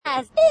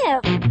As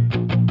if.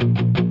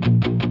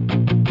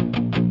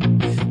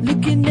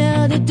 Looking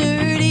out a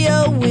dirty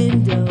old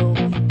window.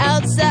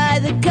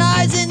 Outside the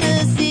cars in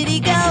the city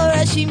go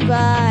rushing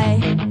by.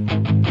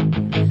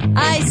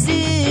 I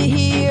sit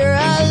here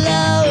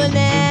alone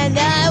and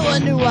I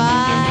wonder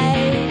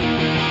why.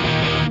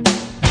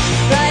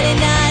 Friday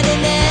night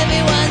and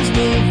everyone's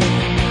moving.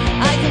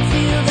 I can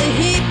feel the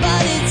heat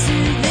but it's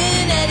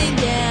soothing heading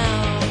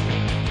down.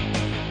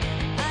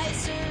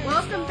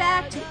 Welcome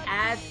back to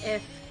As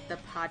If, the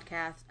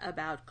podcast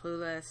about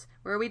Clueless,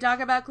 where we talk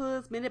about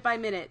Clueless minute by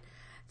minute.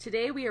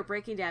 Today we are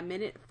breaking down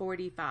minute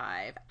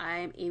 45.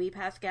 I'm Amy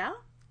Pascal,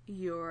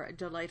 your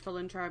delightful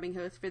and charming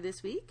host for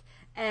this week,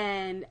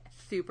 and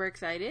super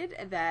excited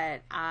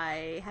that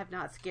I have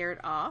not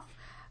scared off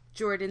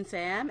Jordan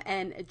Sam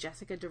and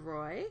Jessica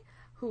DeRoy,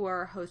 who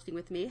are hosting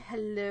with me.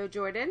 Hello,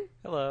 Jordan.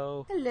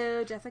 Hello.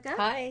 Hello, Jessica.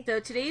 Hi.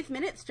 So today's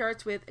minute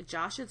starts with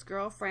Josh's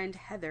girlfriend,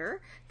 Heather,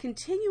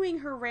 continuing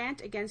her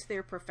rant against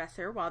their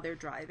professor while they're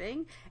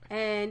driving,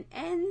 and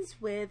ends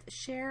with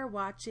Cher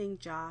watching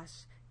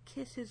Josh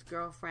kiss his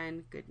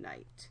girlfriend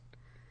goodnight.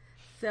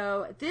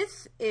 So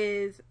this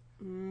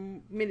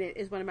minute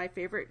is one of my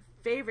favorite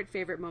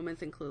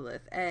moments in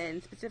Clueless,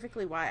 and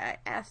specifically why I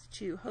asked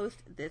to host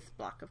this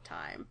block of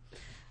time.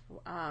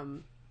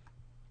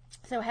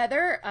 So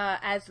Heather,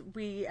 as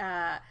we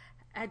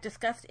had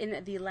discussed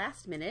in the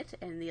last minute,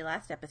 in the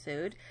last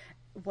episode,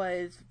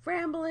 was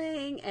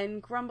rambling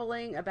and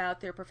grumbling about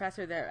their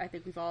professor that I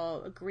think we've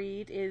all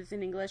agreed is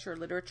an English or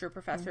literature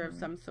professor of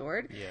some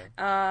sort.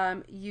 Yeah.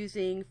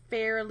 Using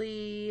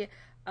fairly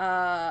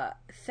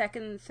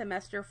second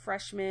semester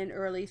freshman,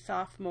 early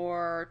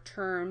sophomore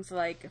terms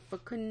like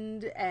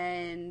fecund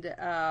and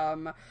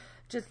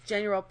just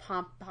general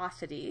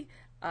pomposity.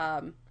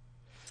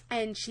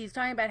 And she's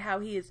talking about how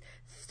he is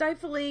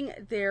stifling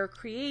their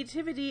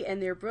creativity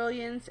and their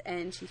brilliance.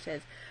 And she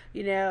says,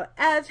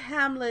 as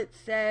Hamlet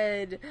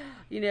said,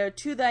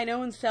 to thine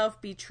own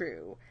self be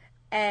true.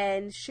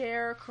 And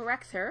Cher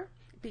corrects her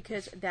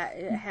because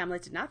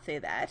Hamlet did not say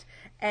that.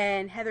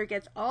 And Heather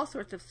gets all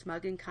sorts of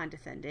smug and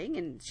condescending.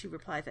 And she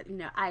replies that,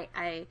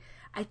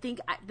 I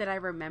think that I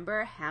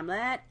remember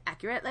Hamlet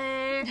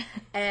accurately.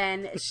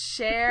 And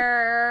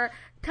Cher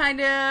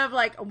kind of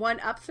like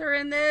one-ups her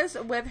in this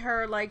with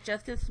her like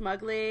just as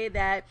smugly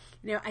that,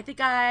 I think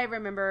I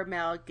remember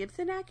Mel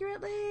Gibson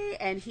accurately.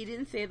 And he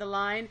didn't say the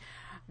line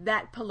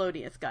that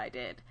Polonius guy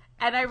did.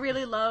 And I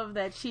really love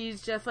that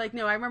she's just like,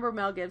 no, I remember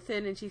Mel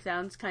Gibson, and she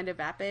sounds kind of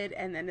vapid,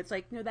 and then it's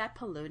like, no, that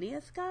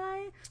Polonius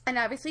guy? And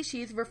obviously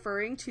she's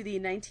referring to the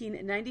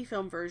 1990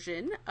 film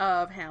version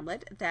of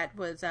Hamlet that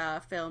was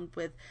filmed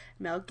with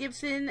Mel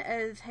Gibson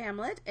as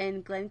Hamlet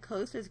and Glenn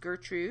Close as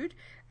Gertrude,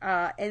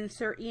 and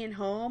Sir Ian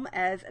Holm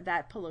as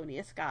that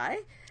Polonius guy.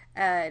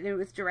 And it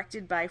was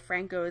directed by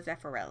Franco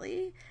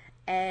Zeffirelli.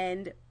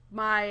 And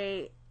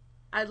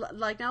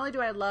not only do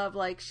I love,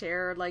 like,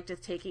 Cher, like,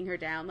 just taking her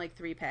down, like,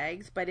 3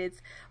 pegs, but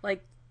it's,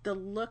 like, the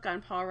look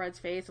on Paul Rudd's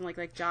face and,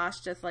 like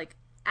Josh just, like,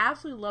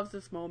 absolutely loves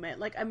this moment,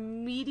 like,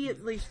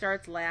 immediately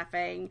starts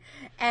laughing,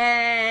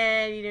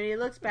 and, he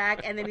looks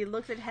back, and then he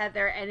looks at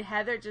Heather, and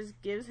Heather just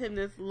gives him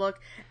this look,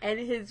 and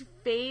his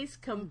face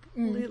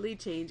completely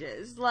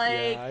changes,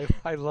 like... Yeah,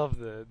 I love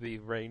the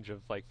range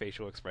of, like,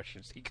 facial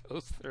expressions he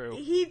goes through.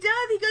 He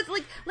does, he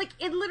goes, like,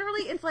 it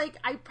literally, it's like,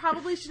 I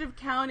probably should have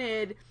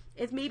counted...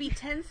 It's maybe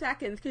 10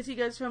 seconds because he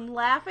goes from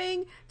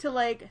laughing to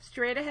like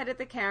straight ahead at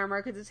the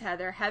camera because it's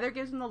Heather. Heather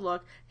gives him the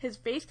look. His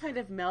face kind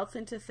of melts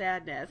into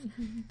sadness.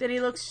 Then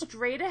he looks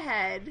straight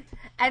ahead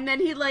and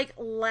then he like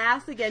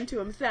laughs again to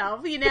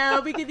himself,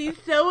 because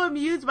he's so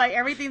amused by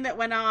everything that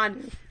went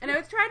on. And I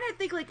was trying to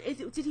think like,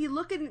 did he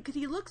look in, because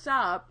he looks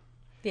up.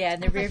 Yeah, in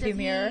the rearview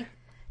mirror.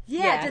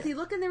 Yeah, does he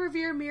look in the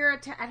rearview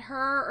mirror at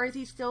her, or is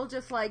he still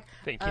just like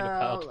thinking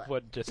about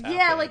what just happened?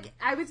 Yeah, like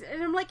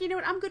and I'm like,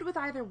 what? I'm good with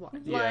either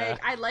one. Yeah. Like,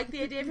 I like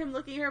the idea of him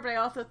looking at her, but I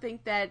also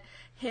think that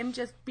him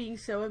just being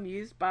so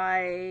amused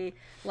by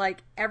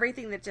like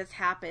everything that just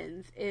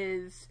happens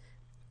is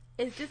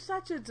just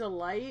such a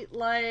delight.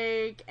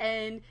 Like,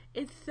 and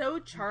it's so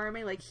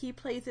charming. Like he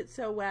plays it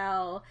so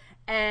well,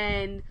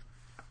 and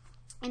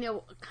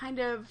kind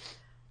of.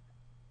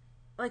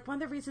 Like,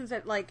 one of the reasons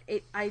that,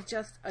 like, I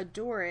just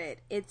adore it,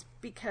 it's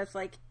because,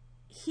 like,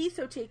 he's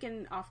so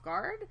taken off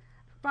guard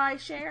by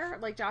Cher.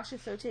 Like, Josh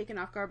is so taken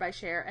off guard by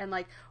Cher and,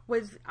 like,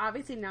 was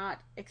obviously not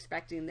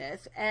expecting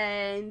this.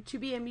 And to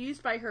be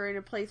amused by her in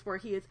a place where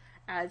he is,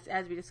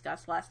 as we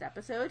discussed last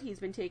episode, he's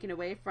been taken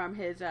away from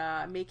his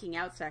making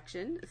out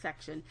session,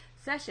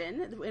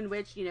 in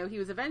which, he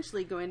was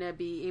eventually going to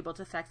be able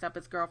to sex up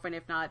his girlfriend,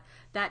 if not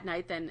that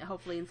night, then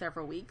hopefully in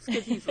several weeks,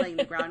 because he's laying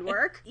the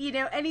groundwork,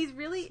 and he's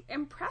really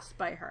impressed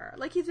by her.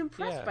 Like, he's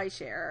impressed by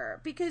Cher,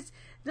 because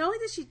not only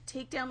does she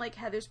take down, like,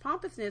 Heather's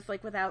pompousness,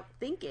 like, without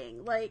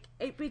thinking, like,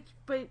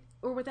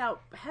 or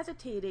without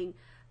hesitating,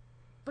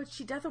 but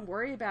she doesn't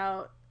worry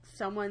about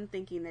someone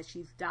thinking that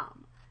she's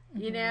dumb.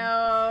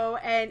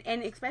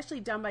 And especially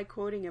done by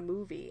quoting a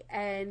movie.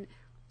 And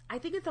I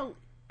think it's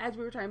as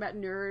we were talking about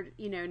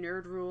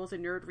nerd rules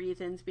and nerd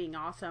reasons being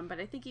awesome, but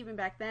I think even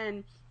back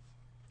then,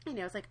 you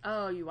know, it's like,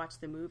 oh, you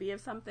watched the movie of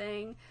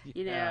something,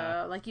 you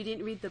Yeah. know, like you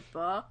didn't read the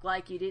book,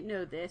 like you didn't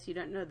know this, you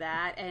don't know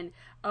that, and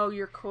oh,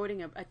 you're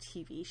quoting a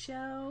TV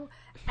show.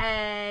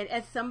 And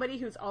as somebody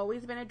who's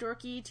always been a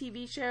dorky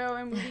TV show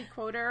and movie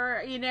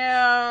quoter, you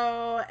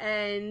know,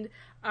 and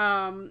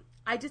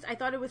I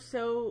thought it was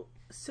so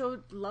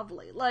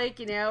lovely, like,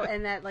 you know,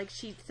 and that like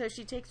she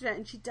takes that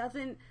and she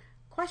doesn't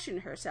question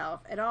herself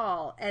at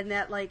all, and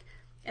that like,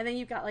 and then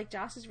you've got like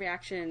Joss's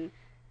reaction.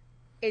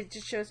 It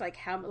just shows like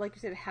how, like you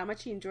said, how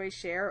much he enjoys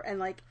Cher, and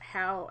like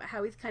how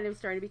he's kind of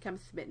starting to become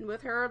smitten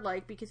with her,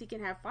 like because he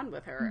can have fun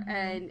with her,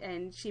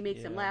 and she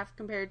makes him laugh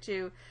compared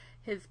to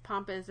his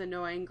pompous,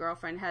 annoying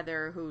girlfriend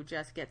Heather, who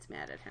just gets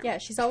mad at him. Yeah,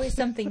 she's always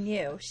something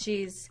new.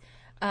 She's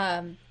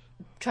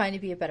trying to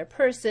be a better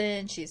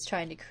person. She's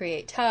trying to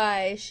create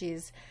ties.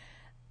 She's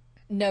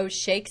knows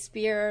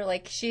Shakespeare.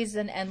 Like, she's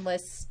an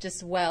endless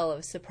just well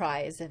of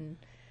surprise, and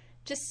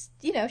just,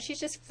 you know, she's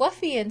just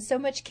fluffy and so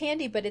much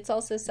candy, but it's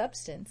also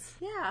substance.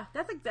 Yeah,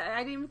 that's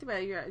I didn't even think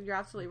about it. You're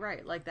absolutely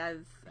right. Like, that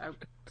is a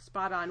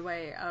spot on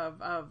way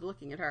of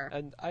looking at her.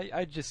 And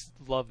I just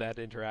love that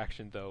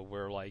interaction, though,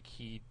 where like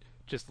he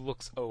just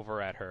looks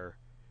over at her,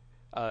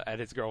 at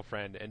his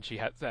girlfriend, and she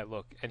has that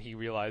look, and he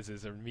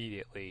realizes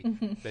immediately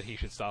that he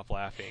should stop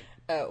laughing.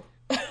 Oh.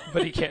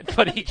 But he can't.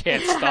 But he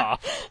can't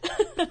stop.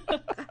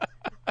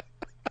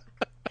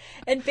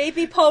 And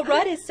baby Paul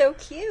Rudd is so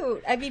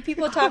cute. I mean,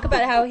 people talk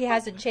about how he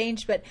hasn't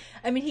changed, but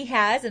I mean, he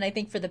has, and I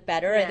think for the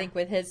better. Yeah. I think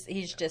with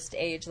he's just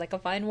aged like a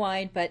fine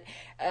wine. But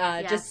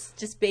Yes.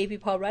 just baby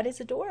Paul Rudd is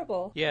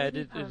adorable. Yeah, it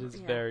is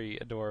very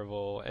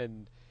adorable,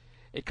 and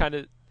it kind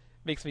of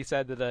makes me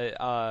sad that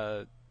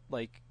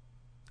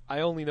I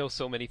only know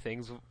so many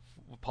things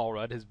Paul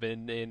Rudd has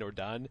been in or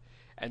done,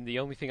 and the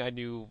only thing I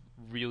knew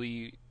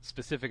really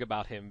specific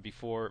about him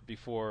before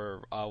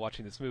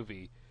watching this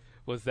movie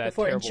was that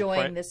Before terrible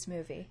enjoying this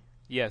movie.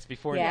 Yes,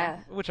 before, Yeah.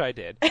 which I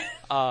did.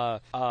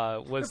 Was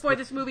Before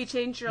this movie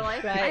changed your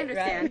life, I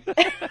understand.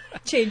 Right.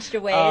 Changed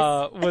your ways.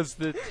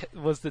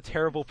 was the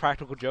terrible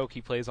practical joke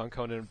he plays on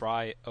Conan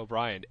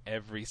O'Brien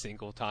every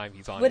single time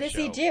he's on. What his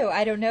does he show. do?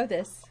 I don't know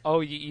this. Oh,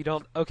 you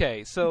don't?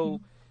 Okay,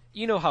 so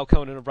you know how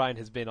Conan O'Brien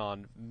has been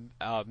on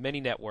many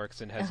networks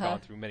and has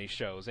gone through many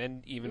shows,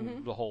 and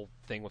even the whole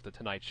thing with the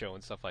Tonight Show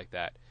and stuff like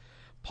that.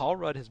 Paul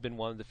Rudd has been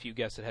one of the few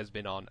guests that has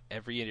been on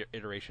every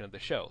iteration of the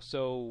show.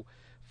 So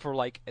for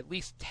like at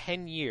least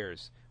 10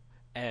 years,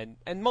 and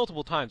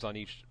multiple times on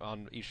each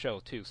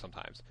show too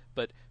sometimes,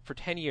 but for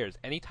 10 years,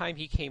 anytime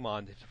he came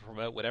on to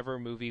promote whatever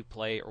movie,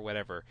 play, or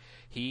whatever,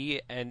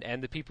 he and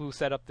the people who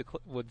set up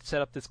would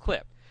set up this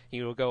clip.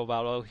 He would go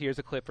about, oh, here's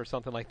a clip or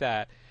something like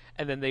that,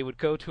 and then they would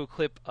go to a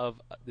clip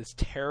of this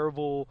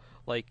terrible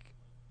like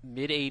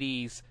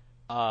mid-'80s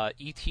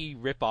E.T.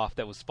 ripoff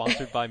that was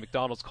sponsored by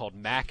McDonald's called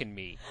Mac and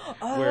Me.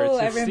 Oh,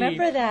 I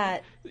remember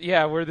that.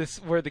 Yeah, where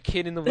the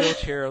kid in the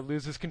wheelchair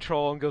loses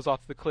control and goes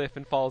off the cliff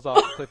and falls off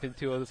the cliff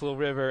into this little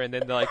river, and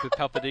then the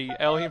puppety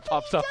alien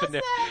pops up in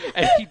there,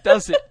 and he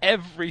does it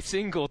every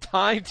single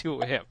time to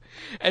him,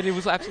 and it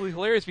was absolutely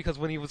hilarious because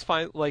when he was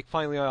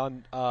finally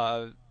on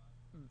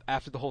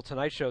after the whole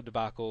Tonight Show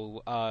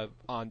debacle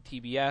on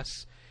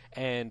TBS,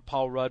 and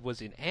Paul Rudd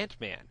was in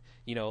Ant-Man.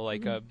 You know,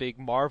 like a big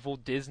Marvel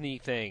Disney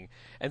thing,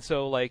 and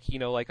so like, you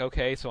know, like,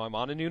 okay, so I'm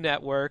on a new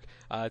network,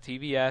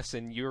 TBS,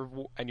 and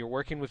you're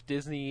working with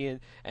Disney,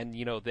 and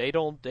you know they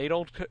don't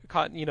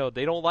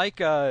like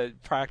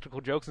practical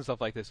jokes and stuff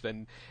like this,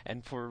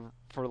 and for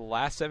the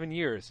last 7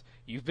 years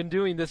you've been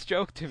doing this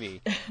joke to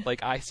me.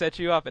 Like, I set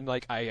you up, and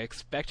like I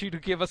expect you to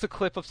give us a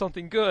clip of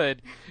something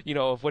good, you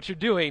know, of what you're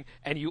doing,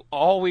 and you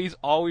always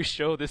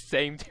show this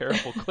same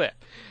terrible clip,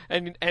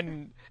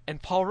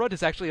 and Paul Rudd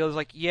is actually, I was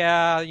like,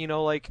 yeah, you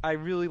know, like, I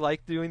really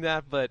like doing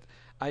that, but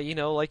I, you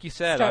know, like you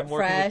said, Start I'm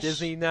working fresh. with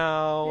Disney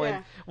now, Yeah.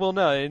 and well,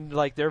 no, and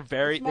like they were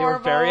very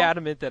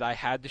adamant that I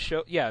had to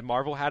show. Yeah,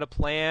 Marvel had a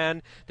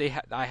plan.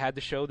 I had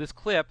to show this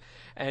clip,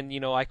 and you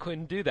know, I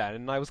couldn't do that,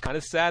 and I was kind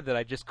of sad that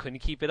I just couldn't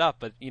keep it up.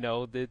 But you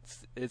know,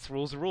 it's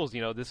rules are rules.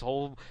 You know, this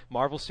whole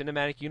Marvel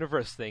Cinematic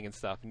Universe thing and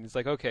stuff. And he's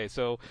like, okay,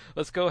 so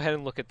let's go ahead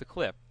and look at the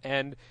clip,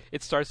 and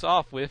it starts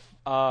off with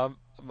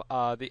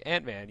the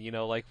Ant-Man, you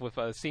know, like with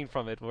a scene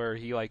from it where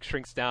he like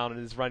shrinks down and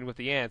is running with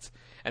the ants,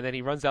 and then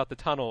he runs out the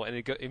tunnel, and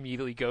it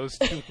immediately goes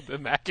to the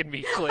Mac and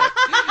Me clip.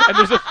 And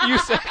there's a few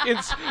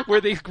seconds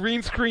where they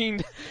green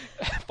screened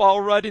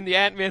Paul Rudd in the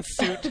Ant-Man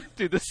suit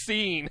to the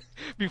scene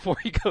before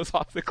he goes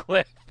off the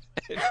cliff.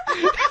 And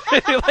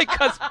it like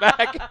cuts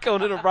back, and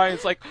Conan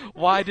O'Brien's like,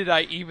 why did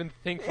I even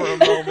think for a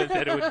moment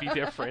that it would be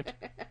different?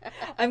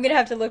 I'm gonna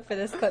have to look for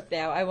this clip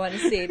now. I want to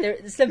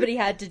see. Somebody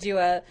had to do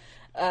a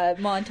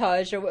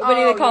montage, or what do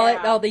they call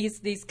it? All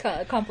these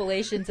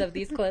compilations of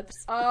these clips.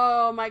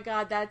 Oh my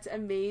god, that's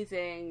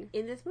amazing.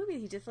 In this movie,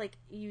 he just like,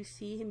 you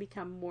see him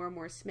become more and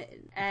more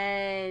smitten,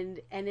 and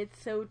it's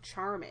so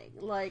charming.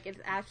 Like, it's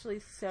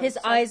actually so, His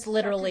such, eyes such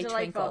literally a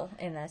delightful-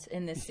 twinkle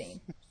in this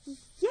scene.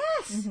 Yeah,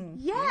 Yes,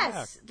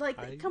 yes, Yeah,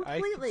 like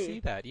completely. I can see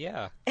that.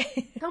 Yeah.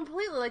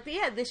 Completely, like,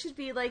 yeah, this should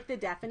be like the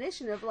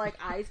definition of like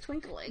eyes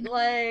twinkling.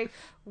 Like,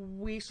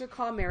 we should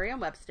call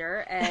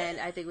Merriam-Webster, and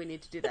I think we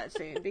need to do that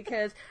soon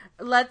because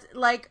let's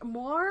like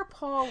more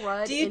Paul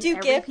Rudd Do you in do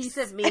every gifts? piece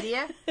of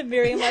media.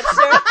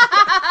 Merriam-Webster,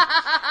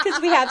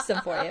 because we have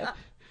some for you.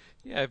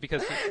 Yeah,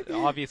 because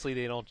obviously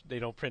they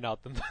don't print out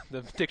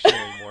the dictionary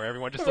anymore.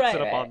 Everyone just looks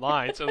it up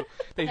online, so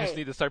they just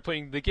need to start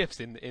putting the gifts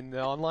in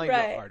the online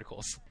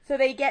articles. So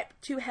they get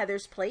to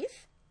Heather's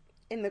place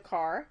in the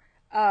car,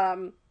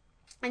 and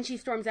she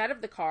storms out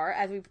of the car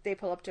as they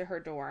pull up to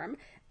her dorm,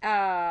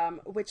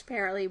 which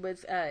apparently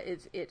was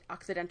is it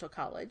Occidental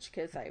College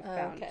because I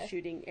found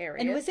shooting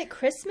areas. And was it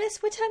Christmas?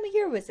 What time of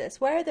year was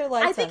this? Why are there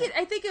lights?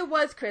 I think it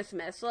was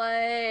Christmas.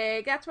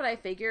 Like that's what I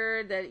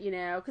figured that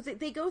because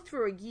they go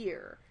through a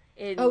year.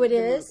 Oh, it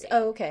is? Movie.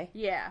 Oh, okay.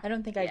 Yeah. I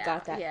don't think I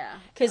got that. Yeah.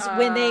 Because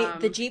when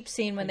the Jeep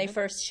scene, when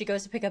she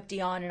goes to pick up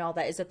Dion and all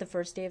that, is that the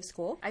first day of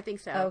school? I think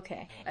so.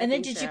 Okay. And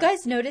then did you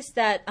guys notice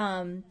that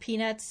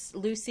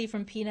Lucy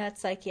from Peanuts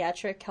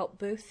psychiatric help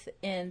booth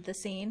in the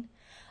scene?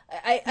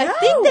 I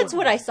think that's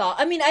what I saw.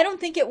 I mean, I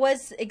don't think it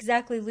was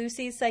exactly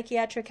Lucy's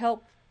psychiatric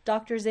help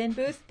doctor's in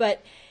booth,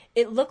 but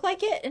it looked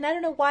like it, and I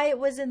don't know why it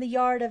was in the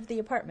yard of the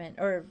apartment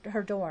or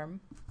her dorm.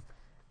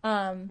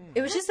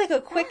 It was just like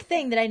a quick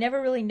thing that I never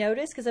really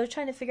noticed because I was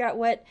trying to figure out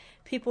what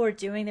people were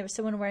doing. There was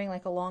someone wearing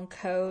like a long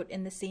coat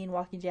in the scene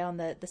walking down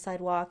the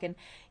sidewalk, and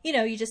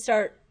you just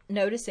start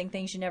noticing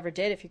things you never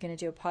did if you're going to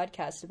do a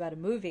podcast about a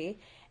movie,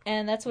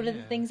 and that's one of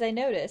the things I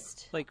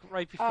noticed. Like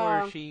right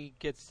before she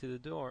gets to the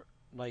door,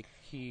 like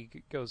he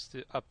goes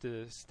up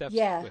the steps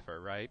with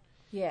her, right?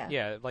 Yeah.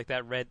 Yeah, like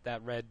that red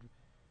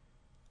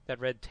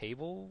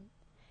table.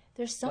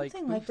 There's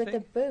something like with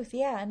the booth,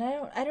 and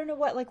I don't know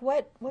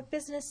what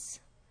business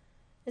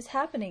is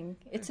happening.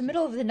 It's the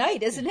middle of the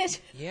night, isn't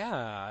it?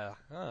 Yeah.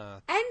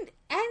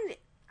 And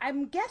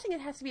I'm guessing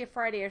it has to be a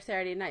Friday or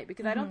Saturday night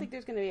because I don't think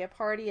there's going to be a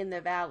party in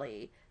the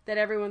Valley that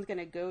everyone's going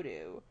to go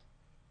to,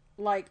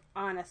 like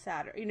on a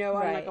Saturday,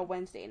 on like a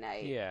Wednesday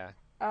night. Yeah.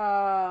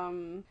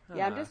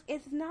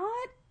 It's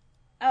not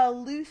a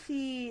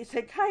Lucy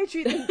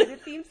psychiatry thing, but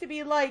it seems to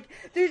be like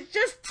there's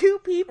just two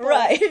people,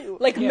 right?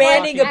 Like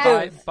manning a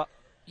booth.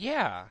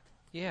 Yeah,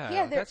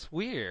 that's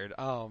weird.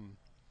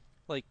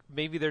 Like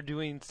maybe they're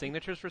doing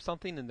signatures for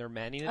something and they're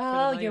manning it. For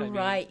the night. You're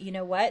right. You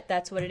know what?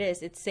 That's what it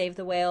is. It's Save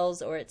the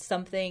Whales or it's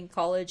something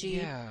college-y.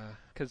 Yeah,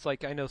 because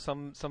like I know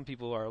some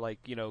people are like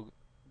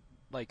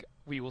like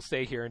we will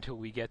stay here until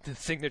we get the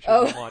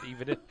signatures we want,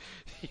 even if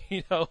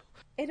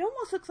It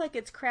almost looks like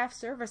it's craft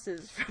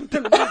services from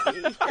the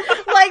movie.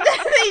 Like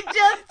they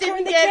just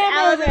didn't get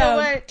out of the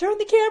way. Turn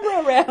the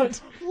camera around.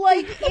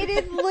 Like it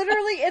is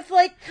literally, it's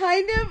like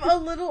kind of a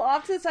little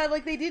off to the side.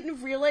 Like they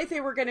didn't realize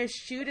they were going to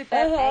shoot at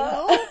that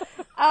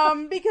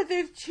angle. Because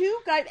there's two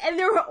guys and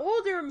they're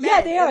older men.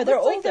 Yeah, they are. They're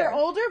older. Like they're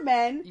older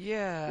men.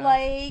 Yeah.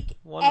 Like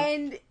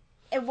and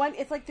one,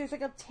 it's like there's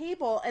like a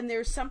table and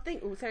there's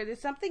something.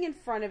 There's something in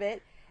front of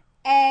it,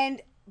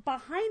 and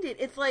behind it,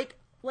 it's like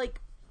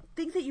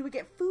things that you would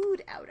get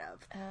food out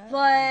of,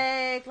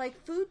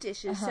 like food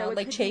dishes. So it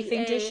like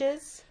chafing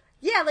dishes.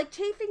 Yeah, like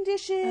chafing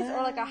dishes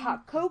or like a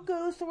hot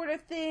cocoa sort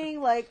of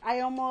thing. Like I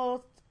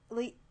almost,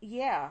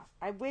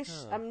 I wish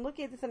I'm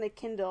looking at this on a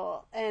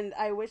Kindle and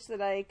I wish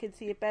that I could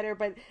see it better,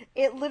 but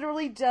it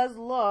literally does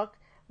look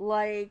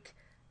like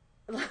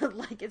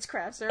it's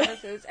craft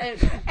services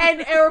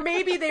and or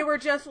maybe they were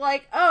just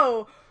like,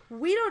 oh,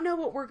 we don't know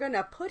what we're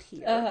gonna put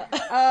here.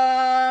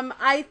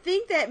 I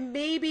think that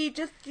maybe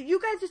just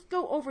you guys just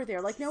go over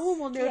there. Like no one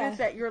will notice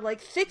that you're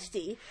like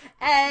 60,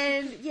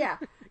 and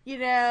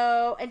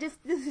and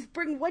just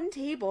bring one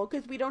table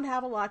because we don't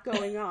have a lot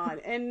going on,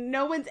 and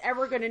no one's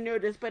ever gonna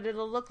notice. But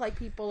it'll look like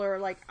people are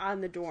like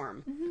on the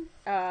dorm.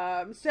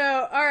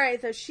 So all right,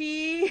 so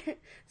she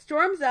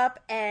storms up,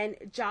 and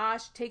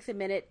Josh takes a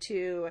minute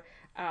to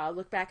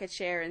look back at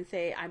Cher and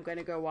say, "I'm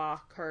gonna go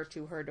walk her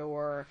to her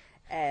door."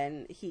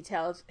 And he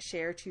tells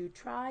Cher to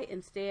try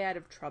and stay out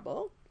of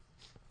trouble.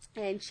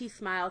 And she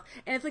smiles.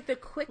 And it's like the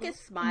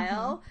quickest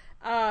smile,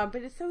 but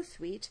it's so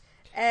sweet.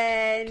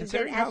 And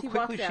considering then as how he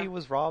quickly walks out, she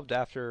was robbed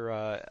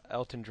after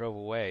Elton drove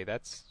away,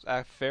 that's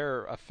a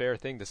fair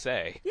thing to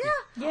say. Yeah.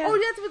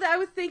 Oh, that's what I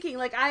was thinking.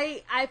 Like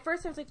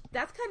first I was like,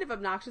 that's kind of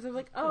obnoxious. I was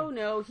like, oh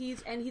no,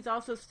 he's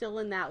also still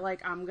in that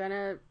like I'm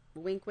gonna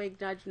wink wink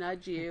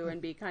nudge you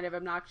and be kind of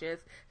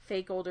obnoxious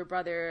fake older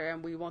brother,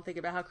 and we won't think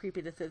about how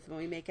creepy this is when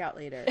we make out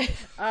later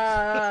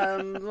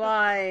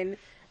line.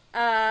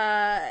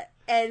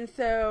 And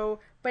so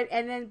but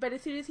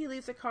as soon as he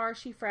leaves the car,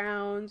 she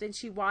frowns and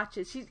she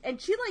watches. She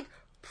like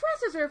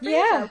presses her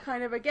face out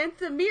kind of against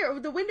the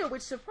window,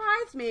 which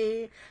surprised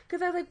me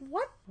because I was like,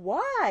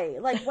 why?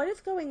 Like, what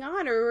is going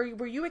on? Or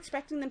were you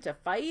expecting them to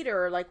fight,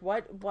 or like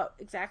what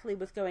exactly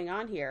was going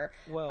on here?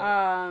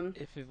 Well,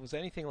 if it was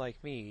anything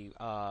like me,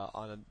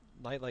 on a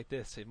night like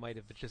this, it might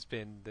have just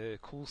been the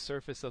cool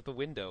surface of the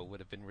window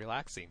would have been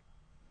relaxing.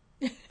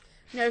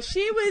 No,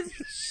 she was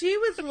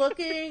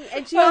looking,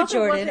 and she also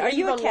Jordan, wasn't are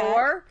you a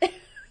cat?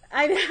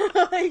 I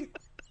know, like,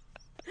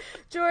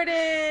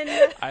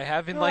 Jordan. I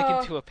have been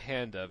likened to a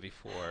panda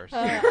before.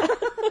 So.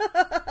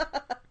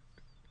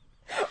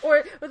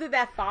 Or was it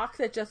that fox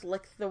that just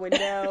licks the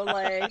window?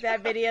 Like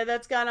that video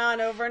that's gone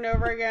on over and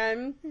over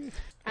again.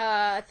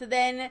 So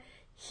then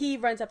he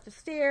runs up the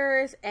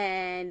stairs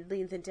and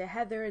leans into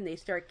Heather and they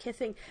start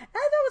kissing. And I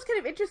thought it was kind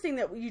of interesting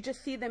that you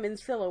just see them in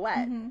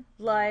silhouette.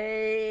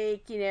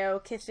 Like, you know,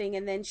 kissing,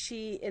 and then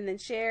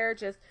Cher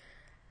just,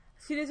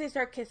 as soon as they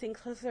start kissing,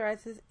 closes her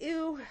eyes and says,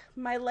 ew,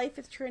 my life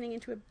is turning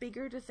into a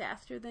bigger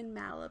disaster than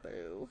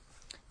Malibu.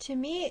 To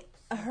me,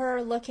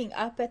 her looking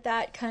up at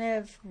that kind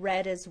of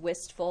read as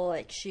wistful,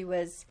 like she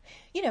was,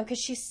 you know, because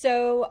she's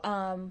so,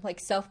 like,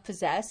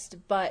 self-possessed,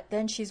 but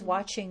then she's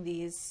watching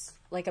these,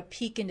 like, a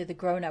peek into the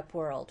grown-up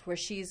world, where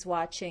she's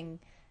watching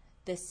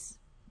this,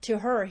 to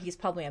her, he's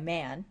probably a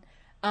man,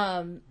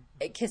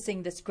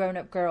 kissing this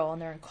grown-up girl,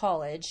 and they're in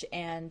college,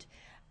 and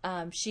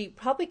she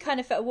probably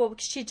kind of felt, well,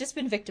 she'd just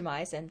been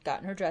victimized and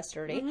gotten her dress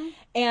dirty,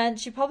 and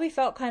she probably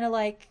felt kind of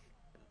like,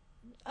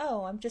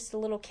 oh, I'm just a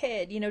little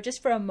kid, you know, just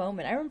for a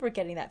moment. I remember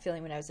getting that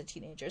feeling when I was a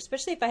teenager,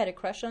 especially if I had a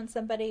crush on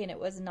somebody and it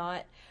was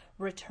not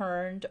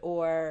returned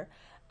or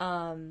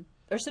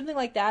something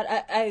like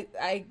that.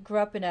 I grew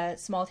up in a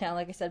small town,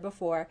 like I said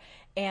before,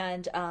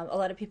 and a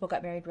lot of people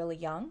got married really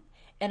young.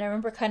 And I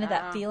remember kind of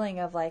that feeling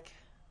of like,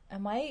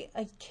 am I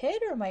a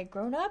kid or am I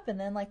grown up? And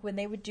then like when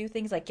they would do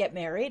things like get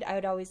married, I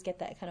would always get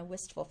that kind of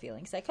wistful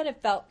feeling. So I kind of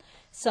felt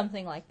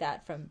something like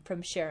that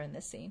from Cher in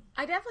this scene.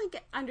 I definitely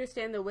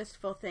understand the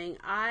wistful thing.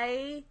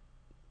 I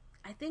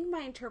think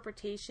my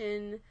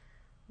interpretation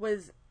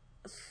was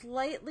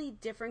slightly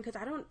different because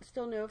I don't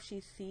still know if she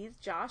sees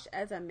Josh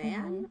as a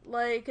man.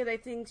 Like, because I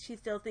think she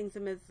still thinks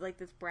him as like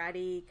this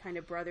bratty kind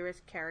of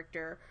brotherish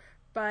character.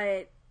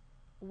 But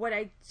what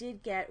I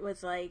did get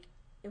was like,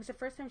 it was the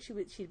first time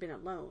she'd been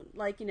alone.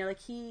 Like, you know,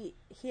 like he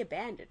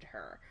abandoned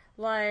her.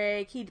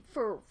 Like,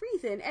 for a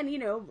reason, and, you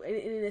know,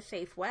 in a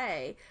safe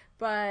way.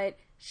 But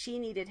she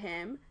needed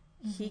him.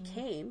 He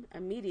came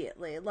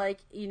immediately. Like,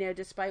 you know,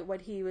 despite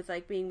what he was,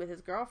 like, being with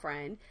his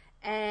girlfriend.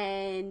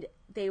 And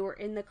they were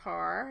in the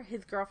car.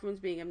 His girlfriend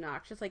was being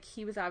obnoxious. Like,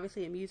 he was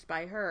obviously amused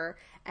by her.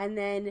 And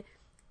then,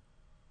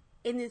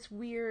 in this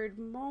weird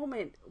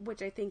moment,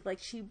 which I think, like,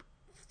 she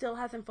still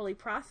hasn't fully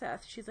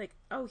processed, she's like,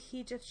 oh,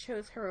 he just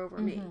chose her over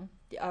me.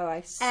 Oh,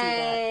 I see that.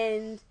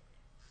 And,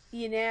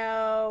 you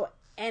know,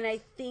 and I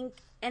think,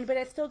 but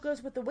it still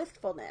goes with the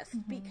wistfulness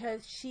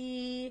because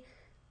she,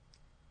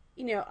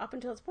 you know, up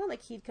until this point,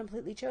 like, he'd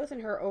completely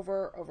chosen her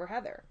over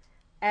Heather.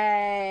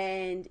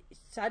 And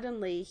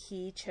suddenly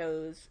he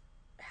chose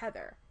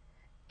Heather.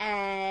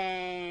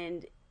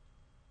 And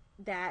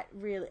that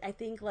really, I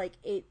think, like,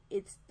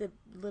 it's the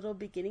little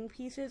beginning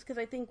pieces, because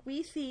I think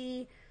we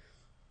see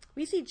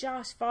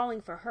Josh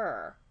falling for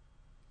her,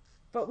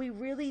 but we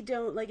really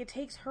don't, like, it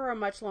takes her a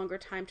much longer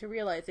time to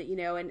realize it, you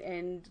know,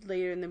 and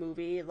later in the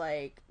movie,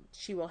 like,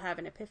 she will have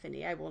an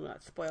epiphany. I will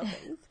not spoil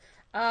things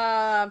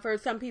for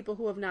some people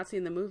who have not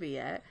seen the movie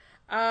yet.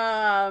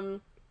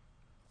 But,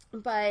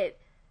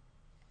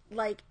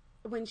 like,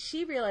 when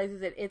she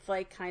realizes it, it's,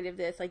 like, kind of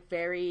this, like,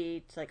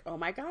 very, it's like, oh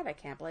my god, I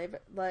can't believe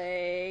it.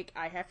 Like,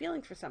 I have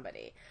feelings for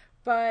somebody.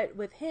 But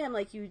with him,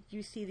 like,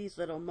 you see these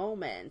little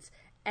moments,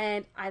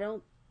 and I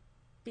don't,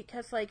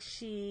 because, like,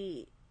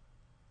 she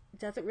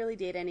doesn't really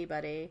date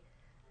anybody.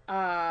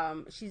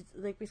 She's,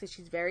 like we said,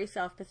 she's very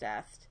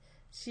self-possessed.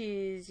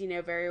 She's, you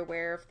know, very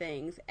aware of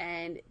things.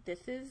 And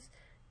this is,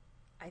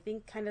 I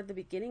think, kind of the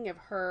beginning of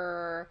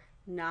her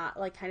not,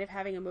 like, kind of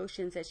having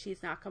emotions that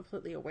she's not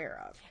completely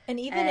aware of. And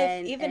even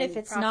if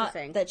it's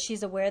processing. Not that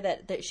she's aware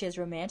that she has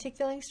romantic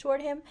feelings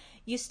toward him,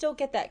 you still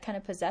get that kind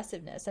of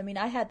possessiveness. I mean,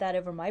 I had that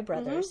over my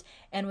brothers.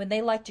 And when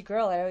they liked a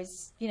girl, I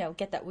always, you know,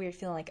 get that weird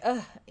feeling like,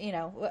 ugh, you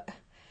know,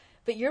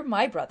 but you're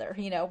my brother,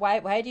 you know,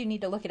 why do you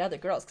need to look at other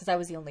girls? Because I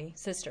was the only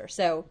sister.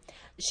 So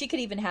she could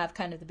even have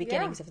kind of the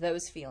beginnings of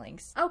those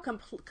feelings. Oh,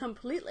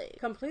 completely.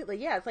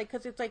 Yeah, it's like,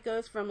 because it's like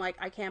goes from like,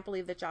 I can't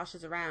believe that Josh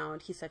is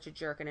around, he's such a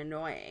jerk and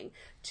annoying,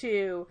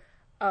 to,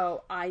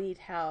 oh, I need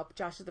help,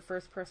 Josh is the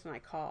first person I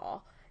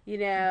call, you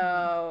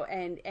know,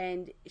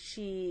 and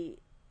she,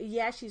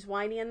 yeah, she's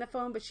whiny on the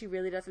phone, but she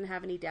really doesn't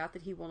have any doubt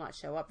that he will not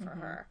show up for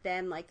her.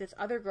 Then, like, this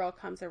other girl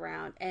comes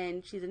around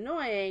and she's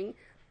annoying,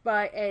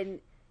 but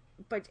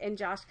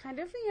Josh kind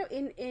of, you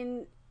know,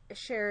 in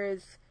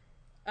Cher's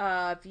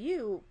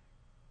view,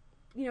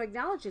 you know,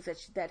 acknowledges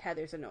that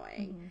Heather's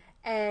annoying.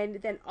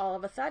 And then all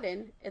of a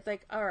sudden, it's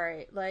like, all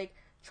right, like,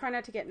 try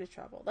not to get into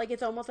trouble. Like,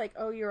 it's almost like,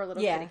 oh, you're a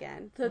little kid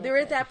again. So there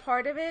is that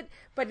part of it,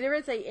 but there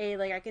is a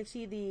like, I can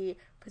see the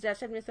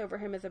possessiveness over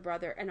him as a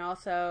brother, and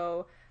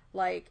also,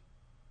 like,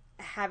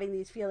 having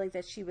these feelings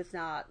that she was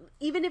not,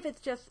 even if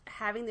it's just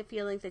having the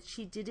feelings that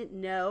she didn't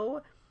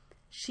know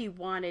she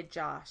wanted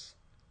Josh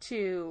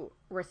to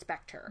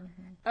respect her.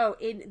 Oh,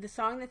 in the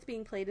song that's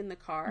being played in the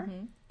car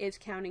is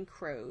Counting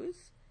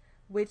Crows,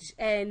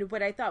 and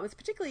what I thought was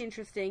particularly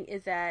interesting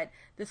is that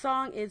the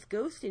song is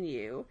Ghost in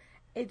You,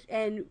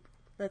 and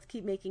let's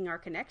keep making our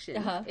connection,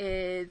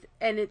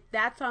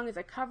 that song is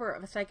a cover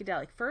of a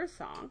Psychedelic Furs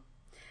song,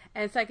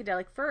 and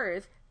Psychedelic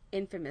Furs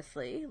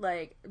infamously,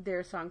 like,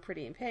 their song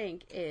Pretty in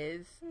Pink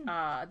is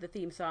the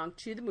theme song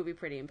to the movie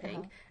Pretty in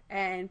Pink.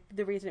 And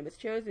the reason it was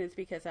chosen is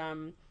because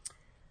Molly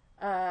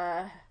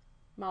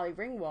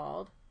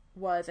Ringwald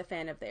was a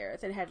fan of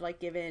theirs and had, like,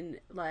 given,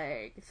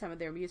 like, some of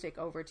their music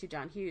over to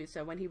John Hughes.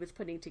 So when he was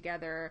putting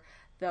together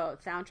the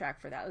soundtrack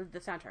for that, the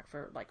soundtrack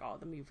for, like, all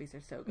the movies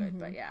are so good,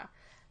 but yeah.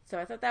 So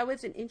I thought that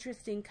was an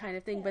interesting kind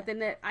of thing. But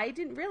then I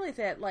didn't realize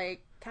that,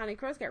 like, Counting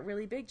Crows got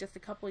really big just a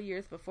couple of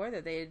years before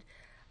that. They'd,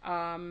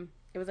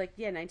 it was like,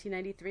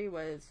 1993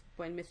 was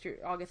when Mr.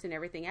 August and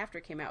Everything After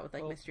came out with,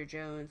 like, Mr.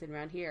 Jones and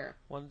Around Here.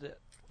 One of the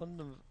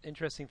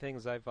interesting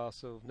things I've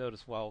also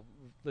noticed while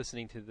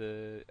listening to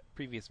the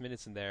previous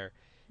minutes in there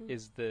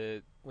is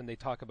when they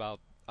talk about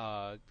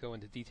go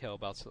into detail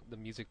about the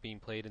music being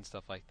played and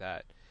stuff like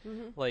that.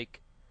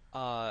 Like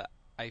I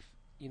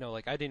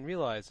didn't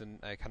realize, and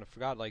I kind of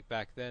forgot, like,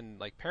 back then,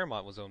 like,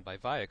 Paramount was owned by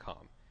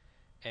Viacom,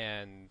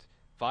 and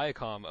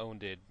Viacom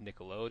owned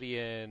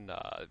Nickelodeon,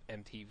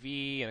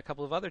 MTV, and a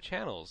couple of other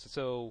channels.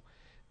 So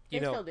They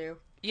still do.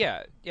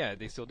 Yeah,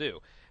 they still do.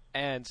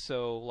 And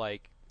so,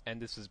 like,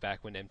 and this was back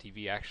when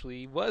MTV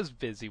actually was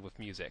busy with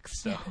music.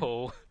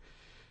 So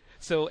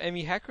so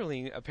Emmy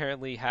Heckerling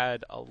apparently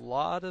had a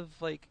lot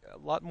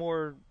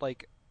more,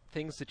 like,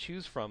 things to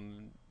choose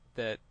from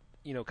that,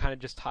 you know, kind of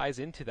just ties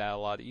into that a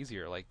lot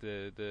easier. Like,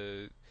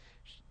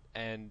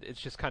 and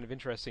it's just kind of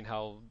interesting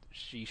how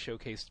she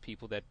showcased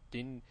people that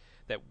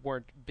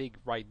weren't big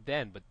right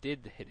then, but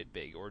did hit it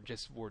big, or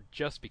were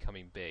just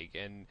becoming big.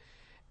 And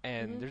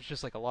there's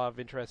just, like, a lot of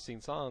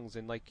interesting songs.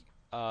 And, like,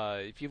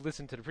 if you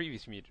listen to the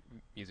previous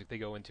music, they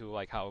go into,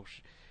 like, how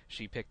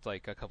she picked,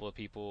 like, a couple of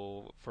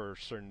people for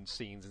certain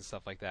scenes and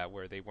stuff like that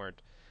where they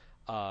weren't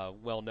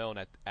well known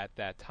at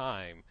that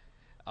time,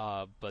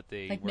 but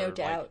they like, were, no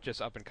doubt, like,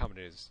 just up and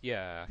comers.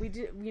 Yeah, We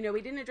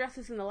didn't address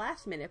this in the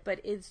last minute,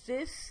 but is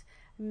this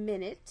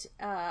minute?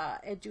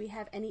 Do we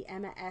have any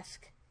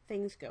Emma-esque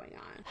things going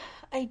on?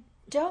 I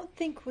don't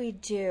think we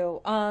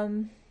do.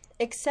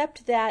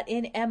 Except that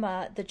in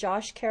Emma, the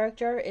Josh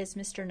character is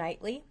Mr.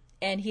 Knightley,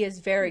 and he is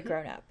very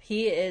grown up.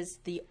 He is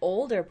the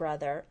older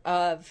brother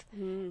of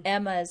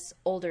Emma's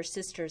older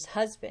sister's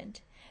husband.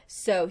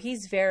 So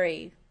he's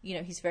very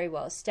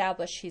well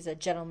established. He's a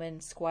gentleman,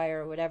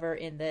 squire, or whatever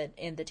in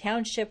the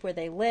township where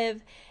they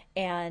live.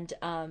 And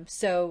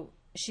so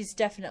she's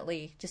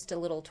definitely just a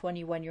little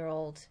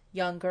 21-year-old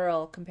young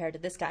girl compared to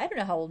this guy. I don't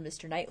know how old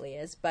Mr. Knightley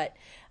is, but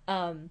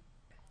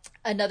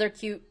another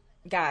cute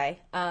guy,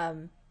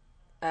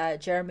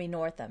 Jeremy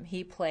Northam.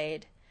 He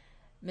played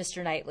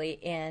Mr. Knightley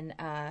in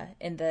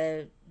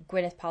the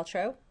Gwyneth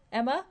Paltrow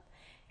Emma.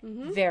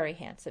 Very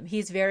handsome.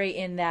 He's very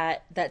in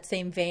that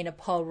same vein of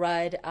Paul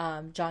Rudd,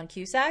 John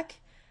Cusack.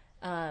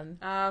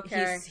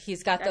 Okay.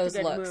 He's got That's those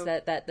a good looks,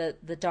 move. that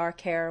the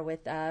dark hair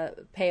with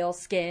pale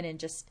skin and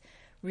just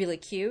really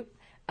cute.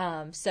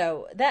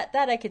 So that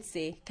I could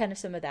see kind of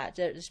some of that.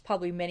 There's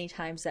probably many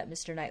times that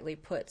Mr. Knightley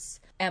puts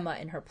Emma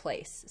in her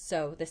place.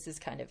 So this is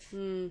kind of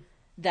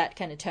that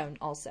kind of tone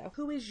also.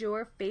 Who is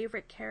your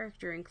favorite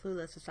character in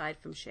Clueless aside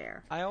from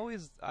Cher? I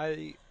always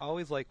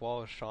like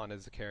Wallace Shawn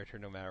as a character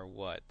no matter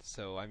what.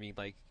 So I mean,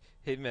 like,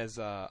 him as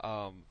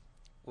what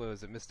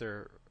was it,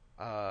 Mr.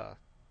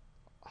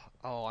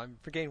 I'm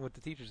forgetting what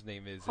the teacher's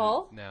name is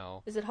Hall?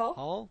 now. Is it Hall?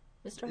 Hall?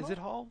 Mr. Hall? Is it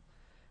Hall?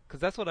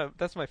 Because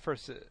that's my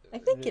first. I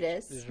think it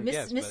is.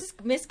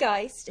 Miss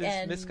Geist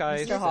and Miss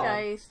Geist, Mr. Hall.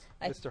 Geist.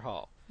 Mr.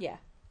 Hall. Yeah.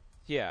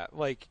 Yeah,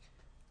 like,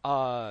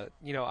 I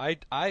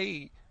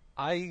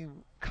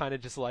kind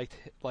of just like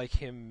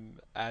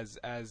him as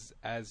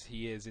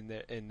he is in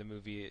the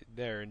movie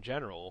there in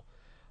general,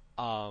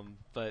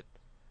 but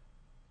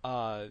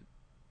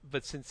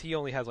since he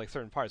only has, like,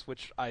 certain parts,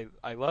 which I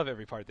love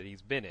every part that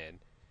he's been in,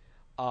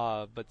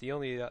 but the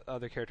only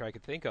other character I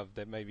could think of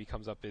that maybe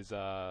comes up is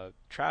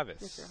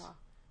Travis. Mr. Hall.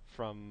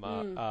 From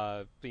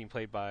being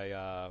played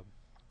by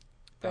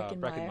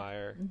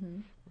Breckenmeyer.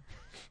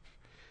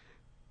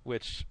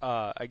 Which,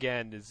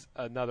 again, is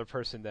another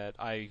person that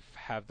I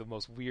have the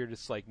most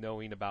weirdest, like,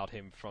 knowing about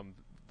him from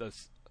the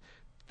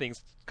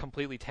things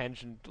completely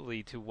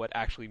tangentially to what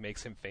actually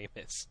makes him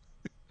famous.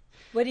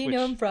 What do you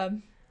know him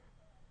from?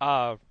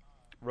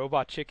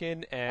 Robot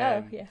Chicken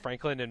and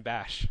Franklin and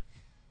Bash.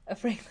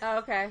 Oh,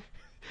 okay.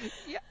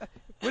 Yeah,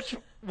 which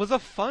was a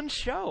fun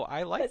show.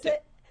 I liked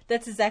it.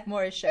 That's a Zach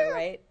Morris show,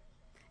 right?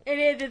 It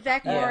is. It's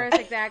Zach Morris,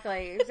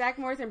 exactly. Zach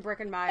Morris and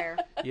Breckenmeyer.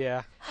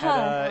 Yeah.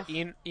 Had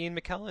Ian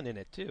McKellen in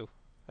it, too,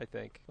 I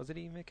think. Was it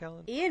Ian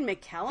McKellen? Ian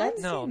McKellen?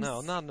 No.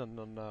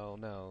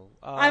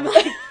 I'm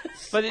like,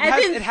 but it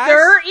has it has...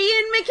 Sir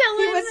Ian McKellen?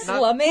 He was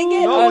slumming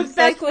it No, on his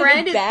best Franklin friend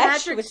and is Bash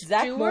Patrick with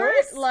Zach Stewart?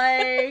 Morris?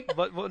 Like,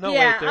 But no,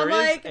 yeah, wait, there I'm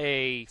is like...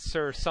 a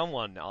Sir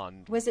someone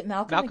on... Was it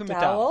Malcolm Malcolm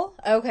McDowell?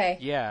 Okay.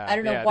 Yeah. I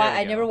don't know yeah, why. there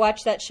you I never go.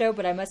 watched that show,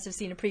 but I must have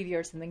seen a preview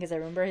or something because I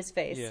remember his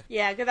face. Yeah.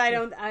 Yeah, because I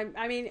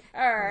mean,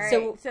 all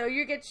right. So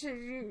you get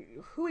to...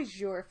 Who is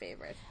your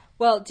favorite?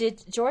 Well,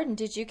 did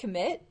you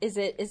commit? Is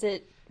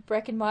it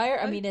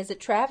Breckenmeyer? I mean, is it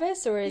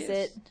Travis or is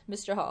Yes. it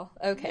Mr. Hall?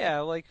 Okay. Yeah,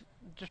 like,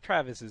 just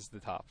Travis is the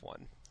top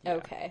one. Yeah.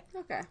 Okay.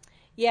 Okay.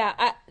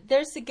 Yeah,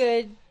 there's a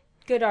good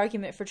good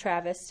argument for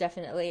Travis,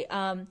 definitely.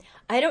 I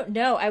don't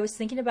know. I was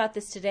thinking about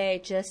this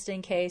today just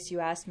in case you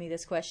asked me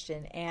this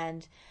question.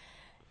 And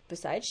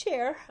besides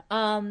Cher,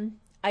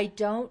 I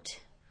don't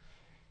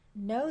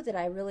know that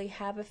I really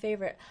have a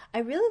favorite. I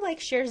really like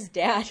Cher's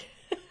dad.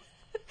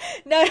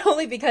 Not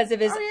only because of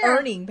his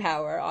earning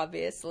power,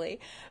 obviously,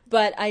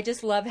 but I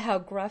just love how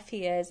gruff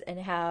he is and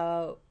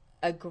how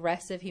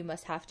aggressive he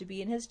must have to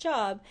be in his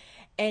job,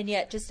 and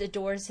yet just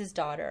adores his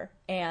daughter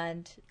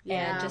and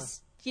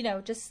just, you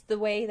know, just the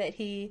way that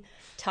he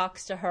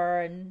talks to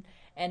her and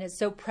is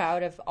so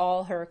proud of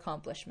all her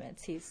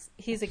accomplishments.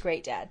 He's a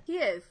great dad. He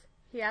is.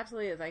 He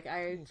absolutely is. Like,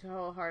 I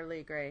wholeheartedly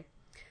agree.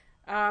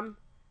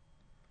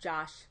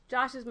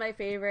 Josh is my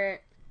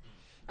favorite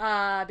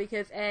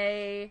because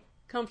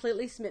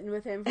completely smitten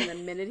with him from the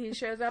minute he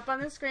shows up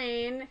on the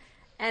screen.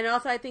 And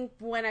also, I think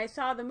when I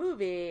saw the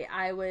movie,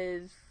 I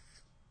was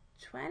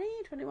 20,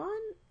 21.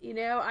 You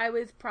know, I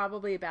was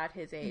probably about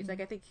his age. Like,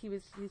 I think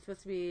he's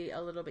supposed to be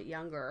a little bit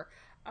younger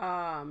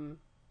than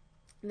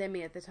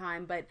me at the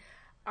time. But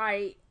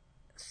I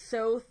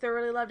so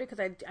thoroughly loved it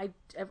because I've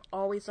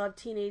always loved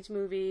teenage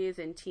movies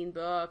and teen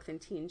books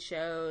and teen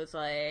shows.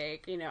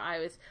 Like, you know, I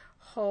was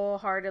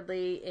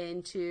wholeheartedly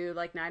into,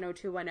 like,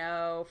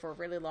 90210 for a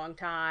really long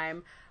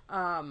time.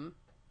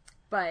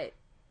 But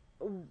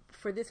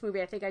for this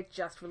movie, I think I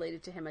just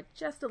related to him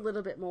just a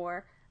little bit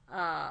more.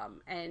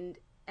 And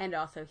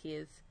also he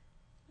is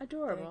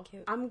adorable. Very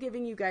cute. I'm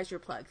giving you guys your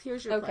plugs.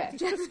 Here's your plug.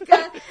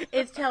 Jessica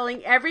is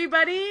telling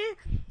everybody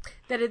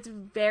that it's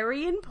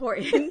very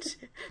important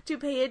to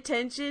pay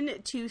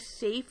attention to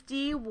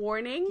safety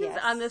warnings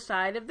on the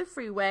side of the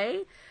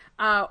freeway.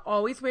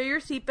 Always wear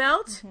your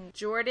seatbelt.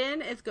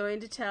 Jordan is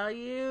going to tell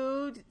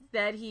you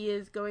that he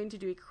is going to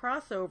do a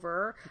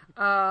crossover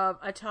of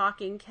a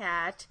talking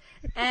cat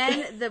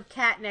and the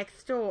cat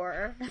next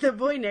door, the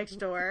boy next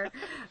door.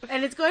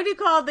 And it's going to be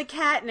called The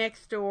Cat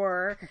Next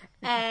Door.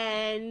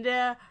 And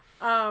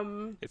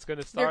it's going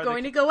to start. They're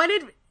going to go in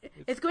it.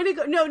 It's going to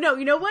go. No.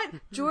 You know what?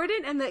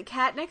 Jordan and the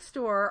cat next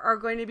door are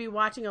going to be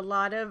watching a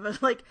lot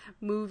of like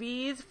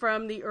movies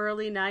from the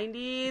early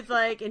 '90s,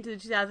 like into the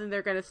 2000s.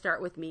 They're going to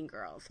start with Mean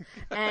Girls,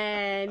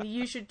 and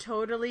you should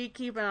totally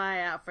keep an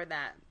eye out for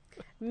that.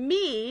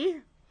 Me,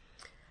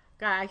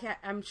 God,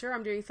 I'm sure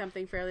I'm doing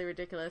something fairly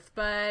ridiculous,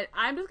 but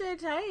I'm just going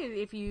to tell you,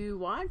 if you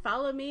want,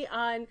 follow me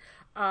on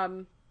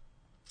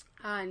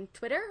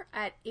Twitter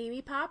at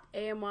AmyPop,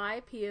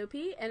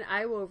 AMYPOP, and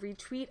I will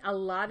retweet a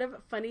lot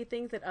of funny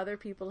things that other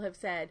people have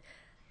said.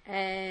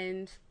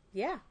 And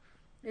yeah,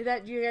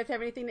 do you guys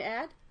have anything to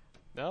add?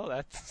 No,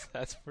 that's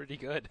pretty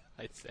good,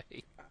 I'd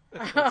say.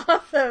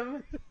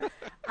 Awesome.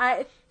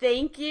 I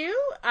thank you.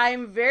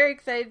 I'm very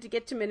excited to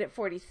get to minute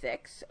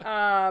 46.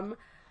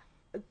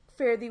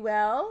 Fare thee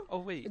well. Oh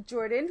wait,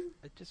 Jordan.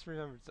 I just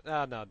remembered.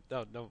 No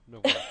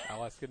more.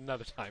 I'll ask it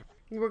another time.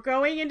 We're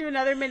going into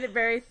another minute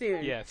very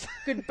soon. Yes.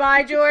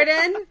 Goodbye,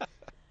 Jordan.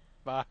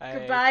 Bye.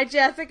 Goodbye,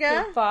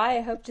 Jessica. Goodbye.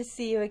 I hope to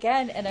see you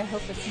again, and I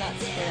hope it's not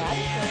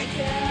sporadic.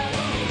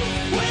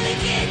 We're the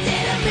kids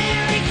in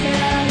America.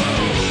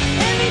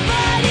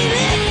 Everybody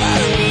that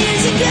 4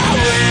 years ago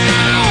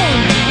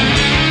round.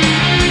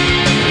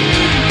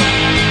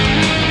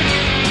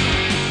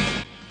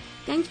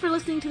 Thanks for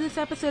listening to this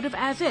episode of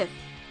As If,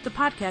 the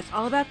podcast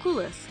all about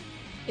Clueless.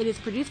 It is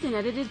produced and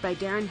edited by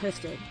Darren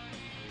Husted.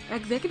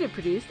 Executive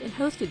produced and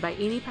hosted by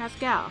Amy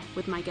Pascal,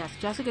 with my guests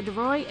Jessica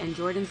DeVroy and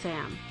Jordan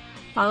Sam.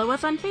 Follow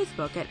us on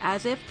Facebook at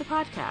As If the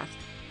Podcast.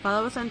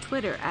 Follow us on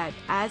Twitter at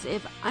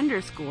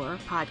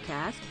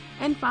 @asif_podcast.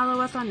 And follow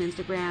us on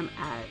Instagram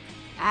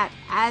at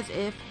As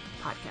If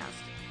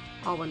Podcast.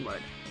 All one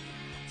word.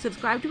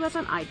 Subscribe to us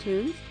on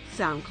iTunes,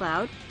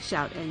 SoundCloud,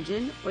 Shout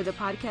Engine, or the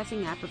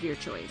podcasting app of your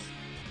choice.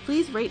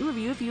 Please rate and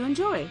review if you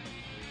enjoy.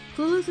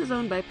 Clueless is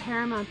owned by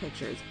Paramount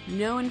Pictures.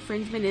 No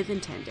infringement is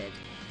intended.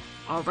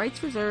 All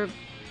rights reserved.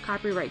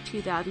 Copyright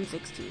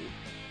 2016.